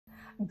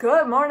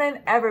Good morning,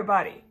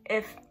 everybody.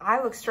 If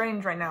I look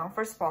strange right now,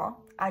 first of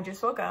all, I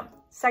just woke up.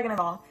 Second of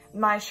all,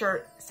 my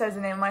shirt says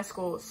the name of my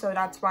school, so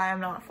that's why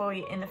I'm not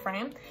fully in the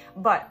frame.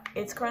 But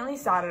it's currently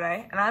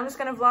Saturday, and I'm just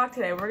gonna vlog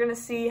today. We're gonna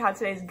see how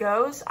today's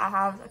goes. I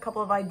have a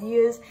couple of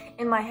ideas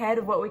in my head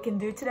of what we can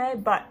do today,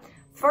 but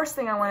first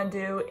thing I wanna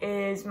do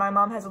is my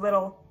mom has a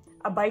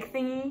bike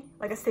thingy,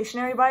 like a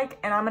stationary bike,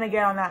 and I'm gonna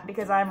get on that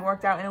because I haven't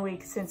worked out in a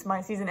week since my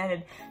season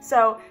ended.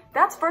 So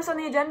that's first on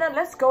the agenda.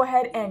 Let's go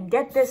ahead and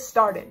get this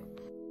started.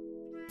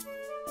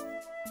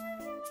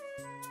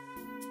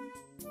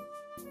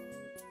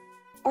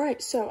 All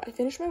right, so I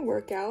finished my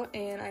workout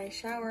and I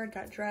showered,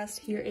 got dressed.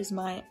 Here is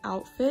my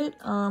outfit.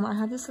 I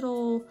have this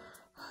little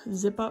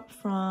zip up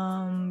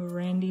from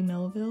Randy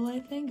Melville, I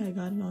think. I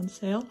got it on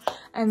sale.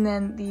 And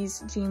then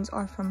these jeans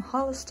are from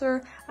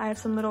Hollister. I have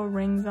some little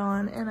rings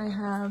on and I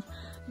have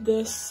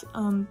this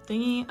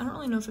thingy. I don't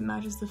really know if it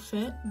matches the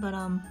fit, but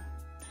it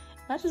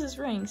matches this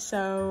ring.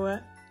 So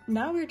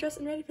now we're dressed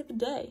and ready for the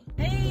day.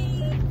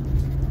 Hey,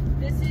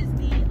 this is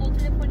the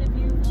alternate point of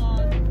view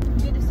vlog.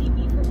 You get to see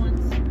me for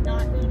once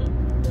not eating.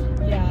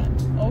 Yeah,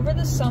 over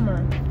the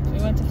summer, we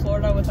went to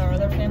Florida with our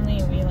other family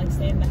and we like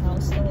stayed in the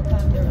house the whole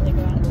time. Didn't really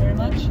go out very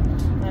much.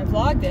 And I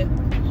vlogged it.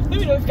 Let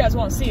me know if you guys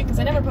want to see it because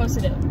I never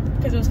posted it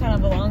because it was kind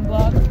of a long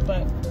vlog.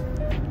 But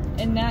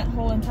in that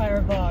whole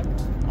entire vlog,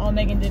 all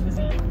Megan did was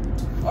eat.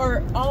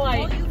 Or all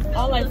I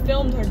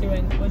filmed her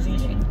doing was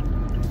eating.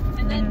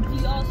 And then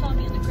you all saw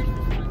me in the Christmas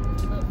one.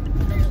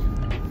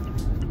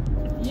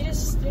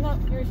 You're not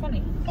very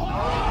funny. Well,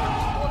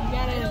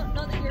 I don't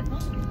know that you're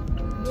funny.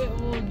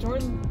 Well,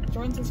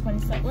 Jordan says funny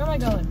stuff. Where am I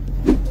going?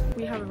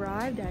 We have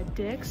arrived at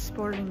Dick's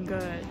Sporting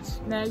Goods.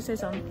 Meg, say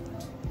something.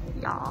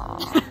 Yeah.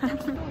 Did you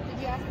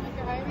ask them if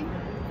you're hiring?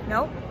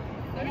 Nope.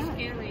 They're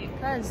scary.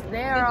 Because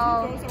they're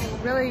all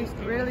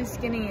really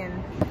skinny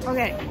and...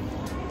 Okay,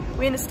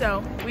 we in the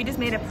store. We just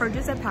made a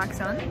purchase at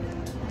PacSun.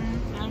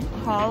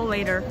 Haul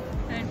later.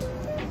 Okay.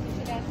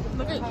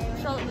 Look at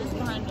Charlotte just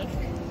behind us.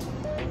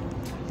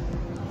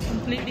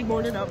 Completely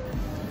boarded up.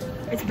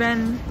 It's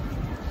been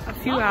a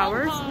few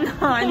hours. No,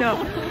 I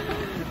know.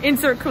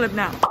 Insert clip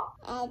now. It's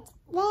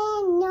been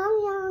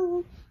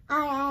long.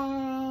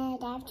 I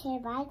have 2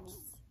 bikes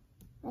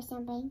or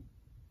something.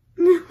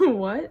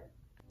 What?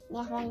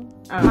 Nothing.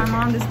 My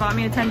mom just bought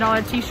me a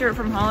 $10 t-shirt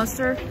from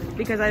Hollister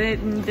because I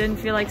didn't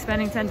feel like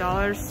spending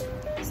 $10,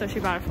 so she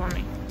bought it for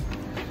me.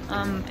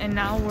 And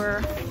now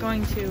we're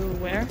going to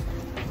where?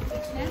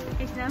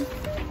 H&M.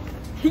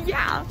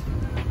 Yeah.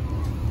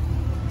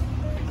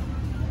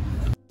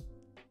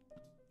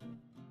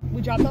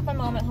 We dropped off my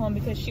mom at home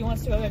because she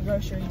wants to go get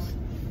groceries.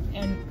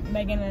 And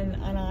Megan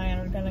and I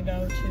are gonna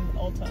go to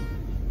Ulta.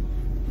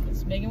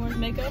 Because Megan wears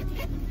makeup.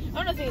 I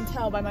don't know if you can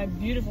tell by my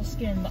beautiful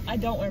skin, but I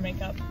don't wear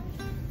makeup.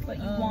 But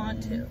you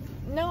want to.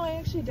 No, I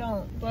actually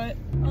don't, but...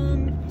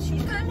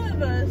 She's kind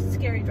of a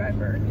scary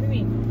driver. What do you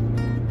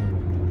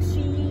mean?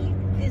 She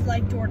is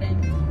like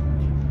Jordan.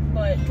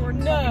 But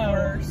Jordan's probably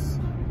worse.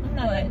 I'm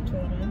not like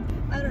Jordan.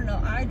 I don't know.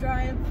 I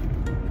drive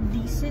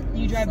decently.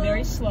 You drive slow,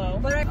 very slow.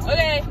 But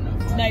Okay,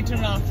 now you turn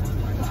it off.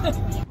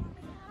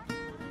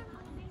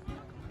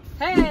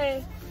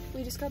 Hey!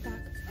 We just got back.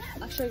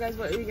 I'll show you guys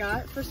what we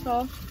got. First of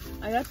all,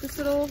 I got this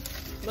little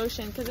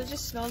lotion because it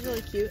just smells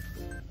really cute.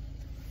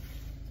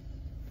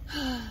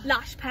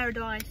 Lash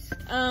Paradise.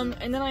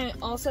 And then I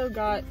also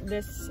got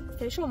this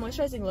facial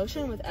moisturizing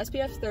lotion with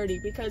SPF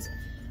 30 because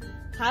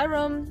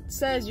Hiram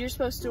says you're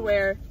supposed to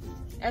wear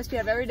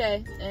SPF every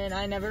day, and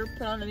I never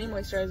put on any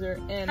moisturizer.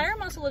 And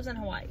Hiram also lives in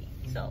Hawaii,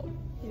 so.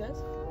 He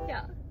does?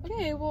 Yeah.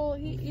 Okay, well,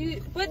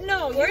 But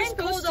no, we're you're in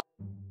supposed to.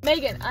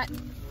 Megan,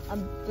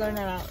 I'm blurring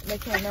that out. They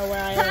can't know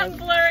where I I'm live.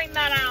 blurring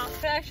that out.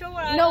 Can I show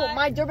what I No, like?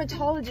 my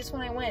dermatologist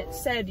when I went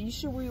said you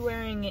should be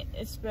wearing it.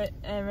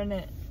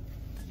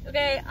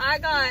 Okay, I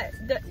got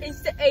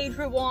it's the age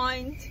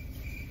rewind.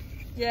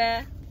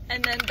 Yeah,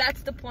 and then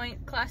that's the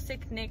point.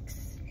 Classic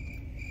NYX.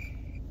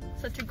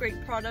 Such a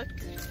great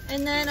product.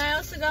 And then I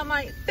also got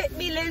my Fit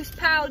Me Loose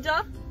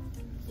powder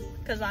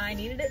because I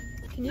needed it.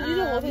 Can you do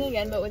the whole thing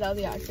again, but without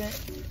the accent?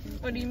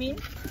 What do you mean?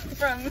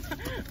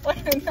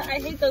 I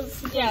hate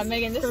those. Yeah,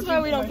 Megan, this is why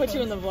we don't put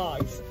you in the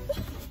vlogs.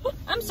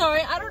 I'm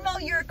sorry, I don't know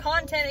your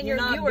content and You're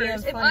your not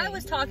viewers. being If funny. I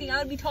was talking, I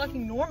would be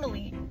talking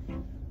normally.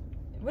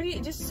 What do you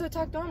just so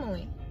talk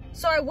normally?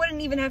 So I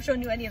wouldn't even have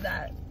shown you any of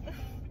that.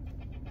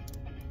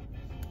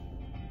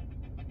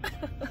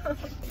 Oh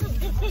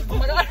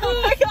my god,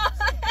 oh my god.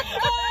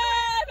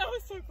 That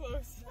was so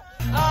close.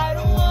 I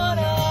don't wanna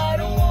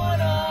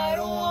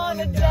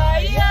die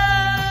young.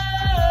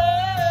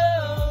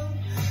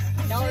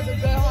 That was a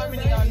good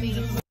harmony on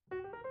me.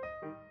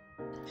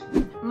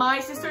 My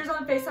sister's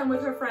on FaceTime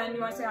with her friend.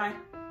 You wanna say hi?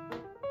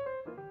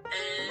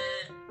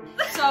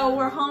 So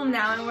we're home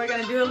now and we're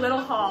gonna do a little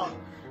haul.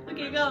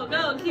 Okay, go,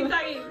 keep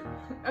talking.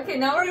 Okay,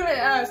 now we're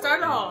gonna start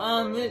the haul.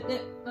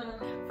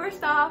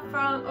 First off,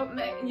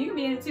 you can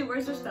be in it too.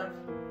 Where's your stuff?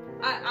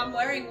 I'm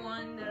wearing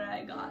one that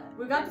I got.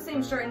 We got the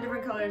same shirt in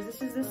different colors.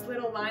 This is this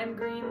little lime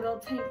green little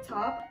tank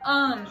top.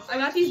 I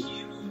got these,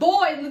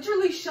 boy,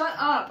 literally shut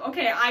up.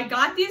 Okay, I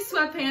got these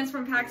sweatpants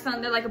from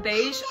Pakistan. They're like a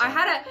beige. I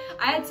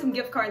had some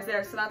gift cards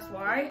there, so that's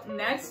why.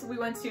 Next, we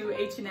went to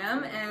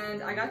H&M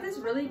and I got this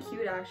really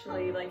cute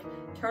actually, like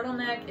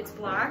turtleneck. It's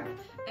black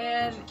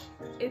and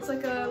it's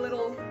like a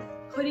little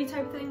hoodie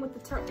type thing with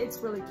the it's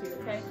really cute,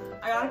 okay?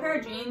 I got a pair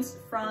of jeans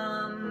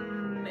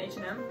from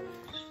H&M.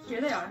 Here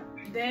they are.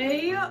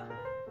 They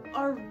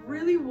are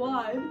really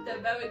wide. They're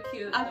very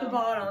cute. At the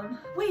bottom.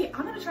 Wait,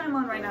 I'm gonna try them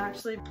on right now,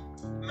 actually.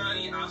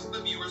 Maddie, ask the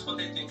viewers what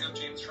they think of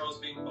James Charles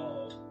being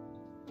bald.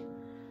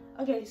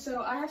 Okay,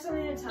 so I have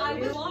something to tell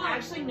you.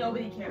 Actually,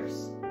 nobody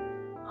cares.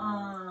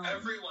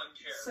 Everyone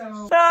cares.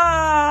 So,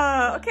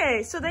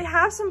 okay, so they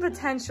have some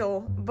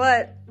potential,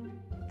 but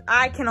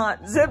I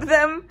cannot zip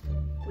them.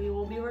 We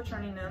will be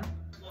returning them.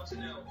 I want to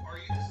know, are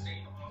you the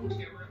same off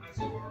camera as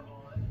you are on?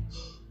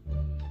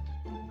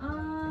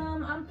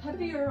 I'm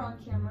peppier on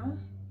camera.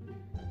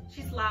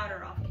 She's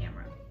louder off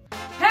camera.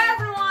 Hey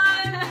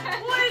everyone!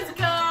 What is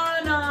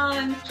going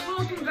on?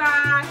 Welcome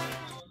back.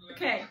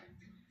 Okay.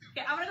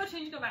 Okay, I'm gonna go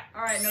change and go back.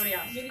 Alright, nobody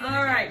else.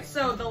 Alright,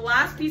 so the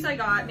last piece I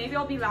got, maybe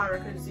I'll be louder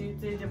because you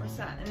did a different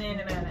set. And in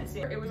a minute,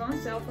 see. It was on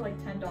sale for like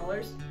 $10.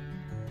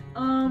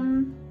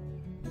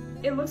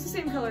 It looks the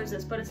same color as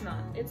this, but it's not.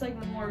 It's like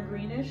more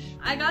greenish.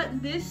 I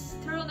got this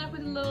turtleneck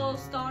with little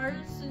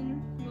stars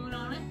and moon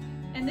on it.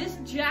 And this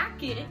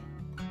jacket,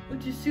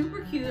 which is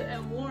super cute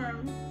and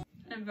warm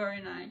and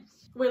very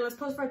nice. Wait, let's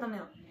pose for a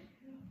thumbnail.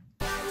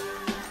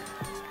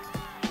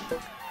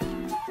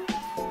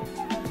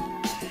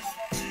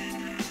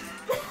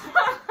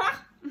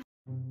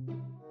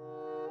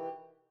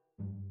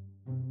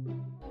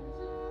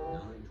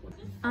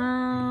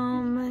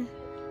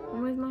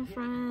 I'm with my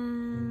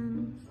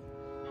friends.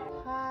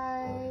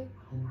 Hi,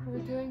 we're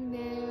doing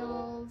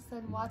nails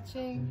and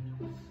watching.